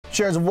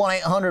Shares of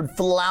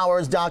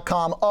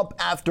 1-800-Flowers.com up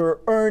after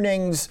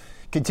earnings.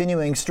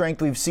 Continuing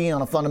strength we've seen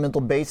on a fundamental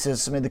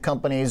basis amid the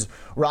company's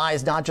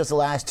rise, not just the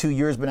last 2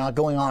 years, but now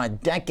going on a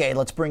decade.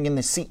 Let's bring in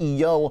the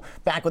CEO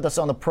back with us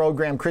on the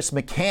program. Chris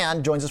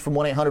McCann joins us from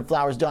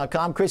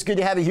 1-800-Flowers.com. Chris, good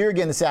to have you here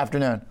again this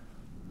afternoon.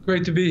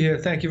 Great to be here.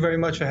 Thank you very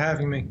much for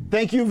having me.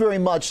 Thank you very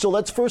much. So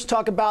let's first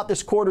talk about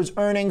this quarter's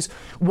earnings.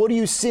 What are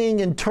you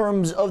seeing in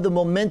terms of the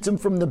momentum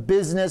from the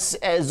business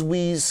as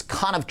we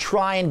kind of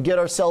try and get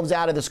ourselves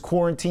out of this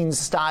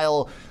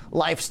quarantine-style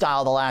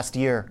lifestyle the last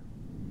year?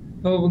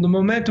 Well, the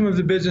momentum of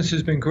the business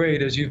has been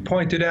great. As you've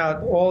pointed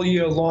out, all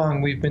year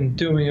long, we've been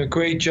doing a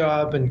great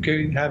job and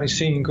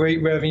seen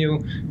great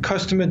revenue,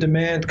 customer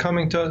demand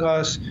coming to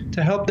us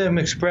to help them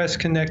express,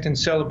 connect, and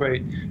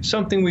celebrate,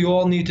 something we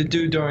all need to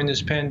do during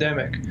this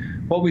pandemic.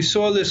 What we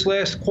saw this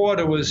last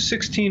quarter was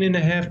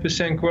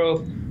 16.5%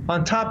 growth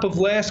on top of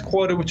last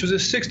quarter, which was a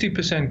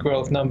 60%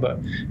 growth number.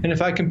 And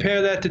if I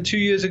compare that to 2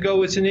 years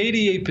ago, it's an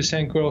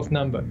 88% growth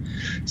number.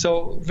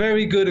 So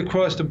very good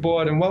across the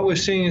board. And what we're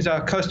seeing is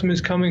our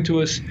customers coming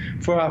to us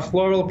for our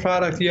floral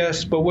product,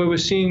 yes, but where we're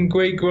seeing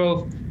great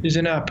growth is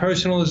in our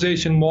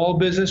personalization mall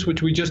business,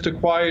 which we just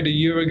acquired a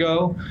year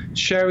ago.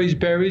 Shari's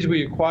Berries,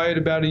 we acquired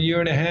about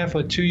 1.5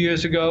 or 2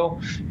 years ago.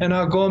 And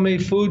our gourmet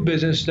food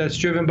business that's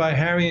driven by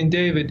Harry and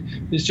David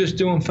is just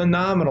doing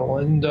phenomenal.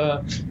 And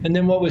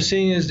then what we're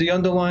seeing is the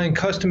underlying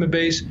customer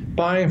base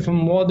buying from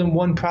more than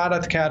one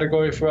product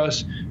category for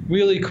us,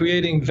 really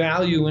creating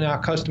value in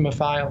our customer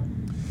file.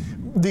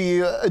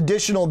 The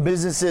additional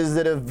businesses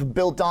that have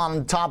built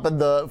on top of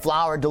the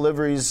flower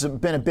deliveries have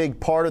been a big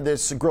part of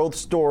this growth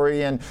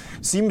story and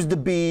seems to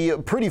be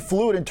pretty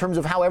fluid in terms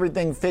of how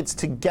everything fits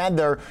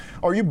together.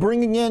 Are you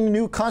bringing in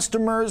new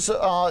customers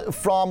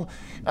from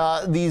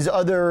these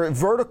other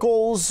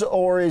verticals,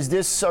 or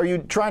are you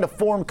trying to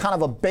form kind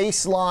of a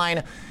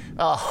baseline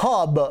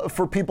hub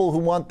for people who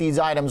want these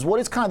items? What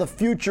is kind of the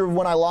future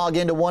when I log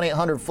into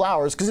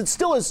 1-800-Flowers? Because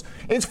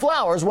it's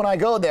flowers when I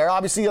go there.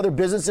 Obviously, other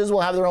businesses will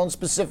have their own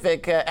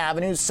specific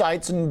avenues,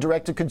 sites, and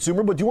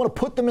direct-to-consumer, but do you want to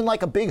put them in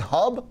like a big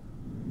hub?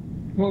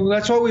 Well,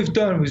 that's what we've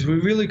done. We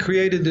really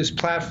created this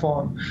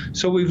platform.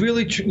 So we've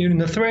really, in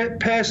the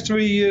past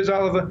 3 years,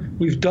 Oliver,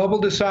 we've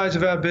doubled the size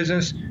of our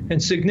business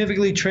and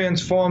significantly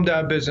transformed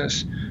our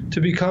business to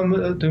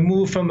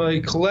move from a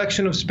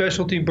collection of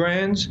specialty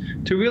brands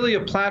to really a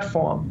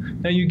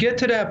platform. Now you get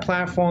to that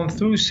platform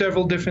through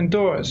several different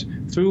doors,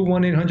 through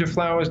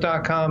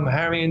 1-800-Flowers.com,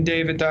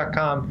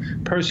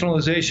 harryanddavid.com,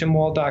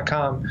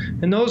 personalizationmall.com.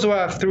 And those are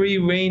our three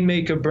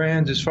rainmaker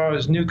brands as far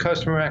as new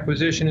customer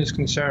acquisition is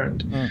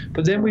concerned.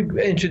 But then we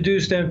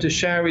introduced them to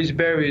Shari's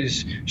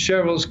Berries,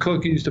 Cheryl's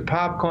Cookies, the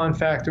Popcorn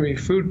Factory,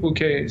 Fruit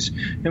Bouquets.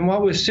 And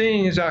what we're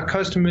seeing is our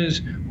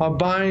customers are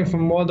buying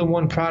from more than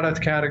one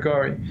product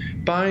category,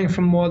 buying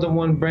from more than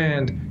one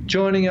brand,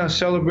 joining our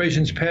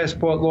Celebrations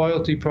Passport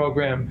loyalty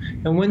program.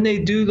 And when they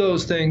do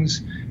those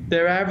things,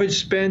 their average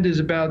spend is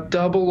about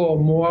double or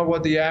more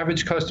what the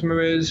average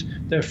customer is.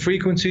 Their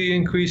frequency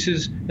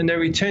increases and their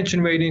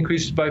retention rate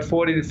increases by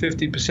 40 to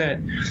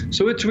 50%.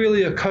 So it's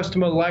really a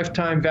customer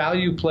lifetime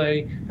value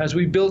play as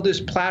we build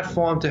this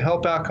platform to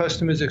help our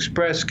customers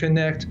express,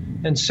 connect,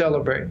 and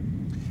celebrate.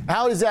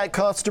 How does that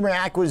customer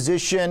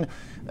acquisition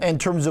in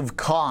terms of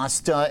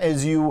cost,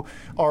 as you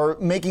are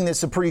making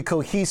this a pretty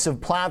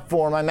cohesive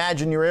platform? I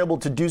imagine you're able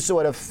to do so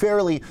at a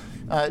fairly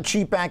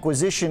cheap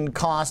acquisition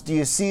cost. Do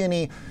you see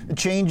any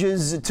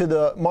changes to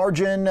the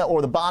margin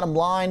or the bottom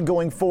line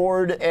going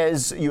forward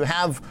as you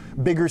have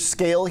bigger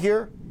scale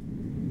here?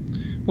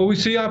 Well, we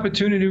see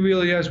opportunity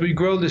really as we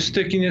grow the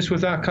stickiness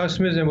with our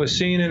customers, and we're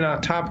seeing in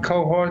our top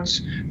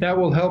cohorts that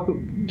will help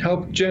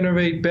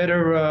generate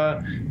better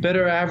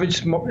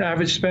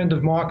average spend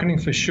of marketing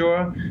for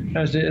sure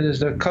as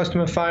the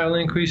customer file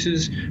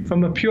increases.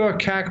 From a pure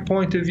CAC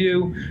point of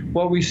view,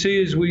 what we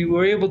see is we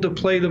were able to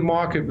play the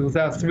market with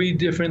our three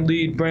different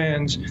lead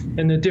brands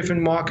and the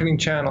different marketing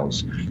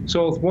channels.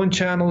 So if one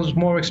channel is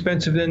more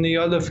expensive than the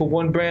other for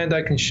one brand,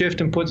 I can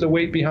shift and put the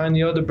weight behind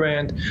the other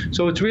brand.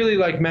 So it's really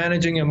like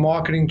managing a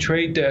marketing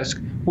trade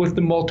desk with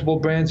the multiple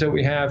brands that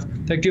we have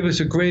that give us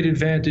a great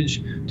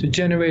advantage to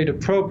generate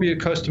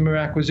appropriate customer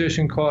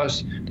acquisition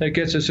costs that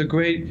gets us a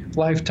great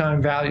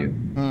lifetime value.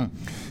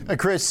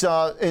 Chris,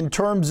 in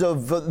terms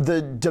of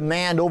the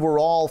demand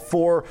overall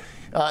for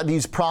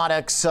these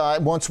products,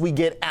 once we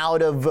get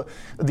out of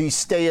the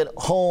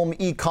stay-at-home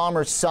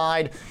e-commerce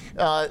side,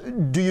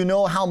 do you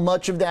know how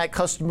much of that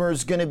customer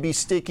is going to be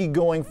sticky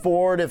going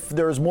forward? If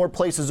there's more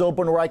places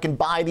open where I can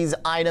buy these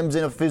items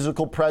in a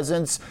physical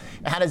presence,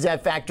 how does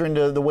that factor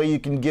into the way you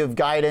can give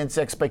guidance,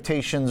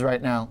 expectations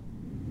right now?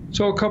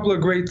 So a couple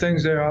of great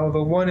things there,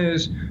 Oliver. One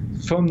is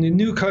from the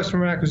new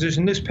customer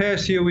acquisition. This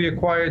past year, we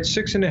acquired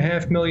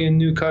 6.5 million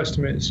new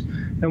customers.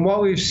 And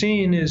what we've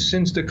seen is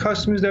since the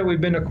customers that we've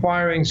been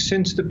acquiring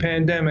since the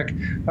pandemic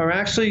are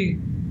actually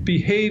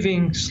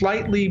behaving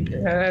slightly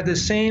at the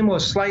same or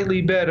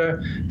slightly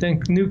better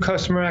than new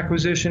customer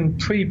acquisition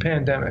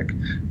pre-pandemic.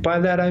 By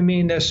that I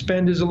mean their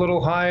spend is a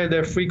little higher,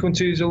 their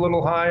frequency is a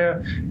little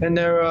higher, and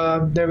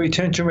their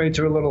retention rates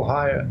are a little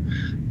higher.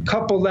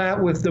 couple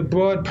that with the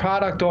broad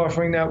product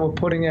offering that we're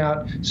putting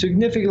out,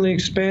 significantly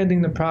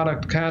expanding the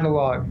product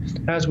catalog,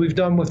 as we've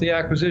done with the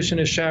acquisition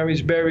of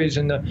Shari's Berries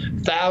and the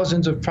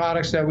thousands of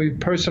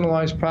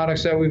personalized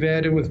products that we've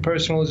added with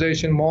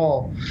Personalization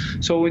Mall.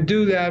 So we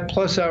do that,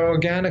 plus our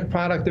organic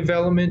product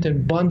development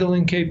and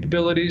bundling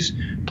capabilities,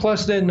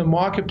 plus then the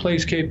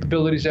marketplace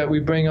capabilities that we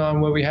bring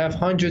on, where we have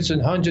hundreds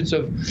and hundreds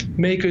of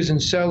makers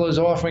and sellers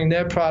offering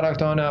their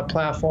product on our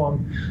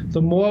platform.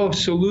 The more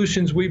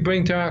solutions we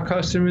bring to our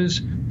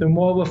customers, the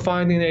more we're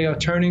finding they are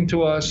turning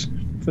to us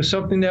for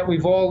something that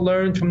we've all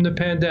learned from the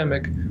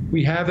pandemic.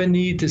 We have a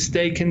need to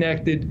stay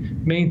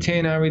connected,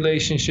 maintain our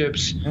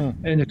relationships,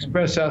 and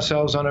express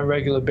ourselves on a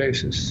regular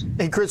basis.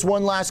 Hey, Chris,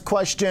 one last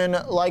question.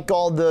 Like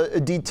all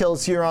the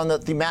details here on the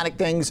thematic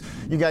things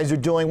you guys are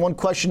doing, one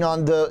question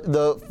on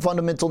the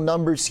fundamental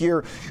numbers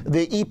here.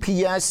 The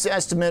EPS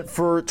estimate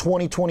for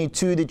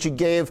 2022 that you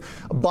gave,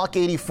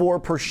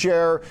 $1.84 per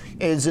share,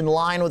 is in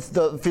line with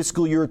the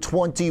fiscal year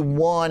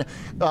 21.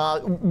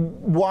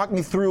 Walk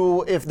me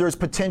through if there's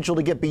potential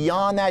to get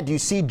beyond that. Do you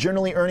see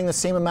generally earning the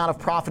same amount of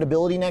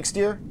profitability next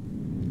year?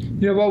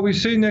 Yeah, what we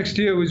see next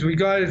year is we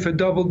guided for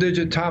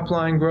double-digit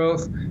top-line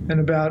growth and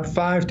about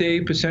 5 to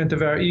 8%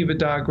 of our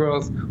EBITDA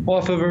growth,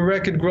 off of a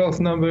record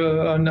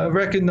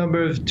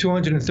number of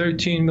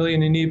 213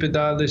 million in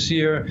EBITDA this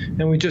year,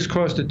 and we just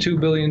crossed the $2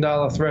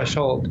 billion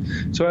threshold.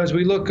 So as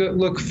we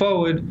look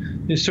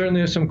forward, there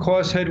certainly are some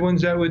cost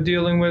headwinds that we're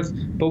dealing with,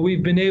 but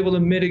we've been able to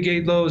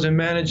mitigate those and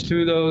manage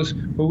through those,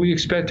 where we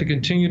expect to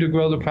continue to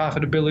grow the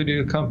profitability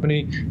of the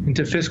company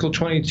into fiscal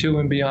 22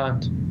 and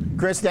beyond.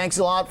 Chris, thanks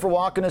a lot for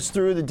walking us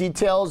through the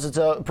details. It's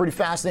a pretty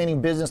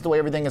fascinating business, the way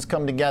everything has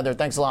come together.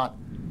 Thanks a lot.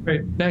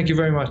 Great. Thank you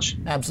very much.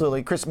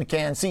 Absolutely. Chris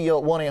McCann, CEO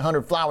at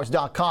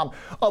 1-800-Flowers.com,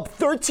 up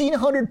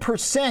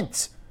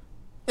 1,300%.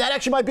 That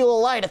actually might be a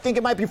little light. I think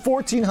it might be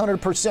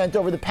 1,400%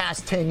 over the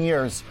past 10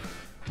 years.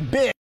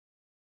 Big.